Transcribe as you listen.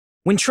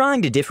When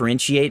trying to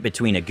differentiate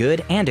between a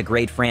good and a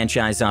great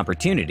franchise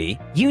opportunity,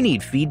 you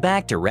need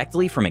feedback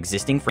directly from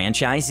existing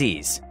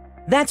franchisees.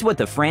 That's what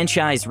the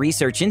Franchise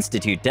Research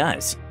Institute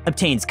does,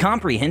 obtains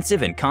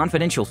comprehensive and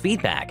confidential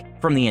feedback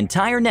from the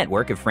entire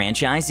network of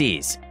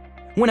franchisees.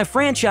 When a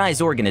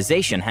franchise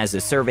organization has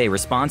a survey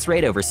response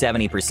rate over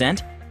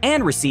 70%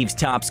 and receives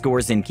top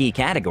scores in key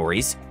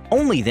categories,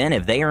 only then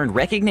have they earned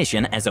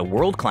recognition as a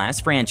world-class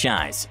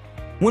franchise.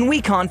 When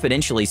we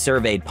confidentially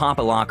surveyed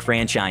Pop-A-Lock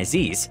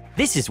franchisees,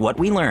 this is what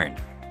we learned.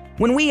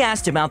 When we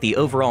asked about the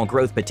overall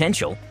growth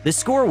potential, the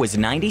score was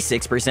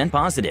 96%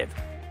 positive.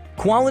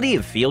 Quality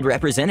of field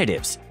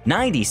representatives,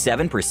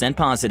 97%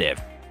 positive.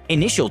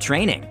 Initial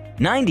training,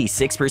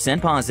 96%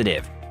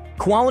 positive.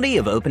 Quality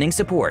of opening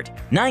support,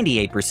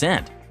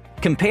 98%.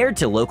 Compared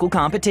to local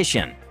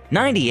competition,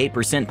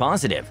 98%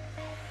 positive.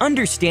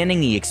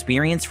 Understanding the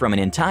experience from an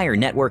entire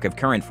network of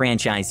current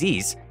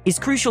franchisees is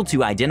crucial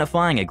to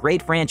identifying a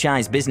great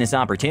franchise business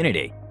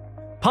opportunity.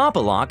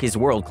 Pop-A-Lock is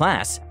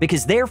world-class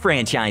because their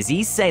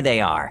franchisees say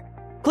they are.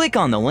 Click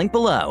on the link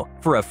below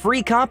for a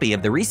free copy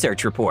of the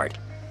research report.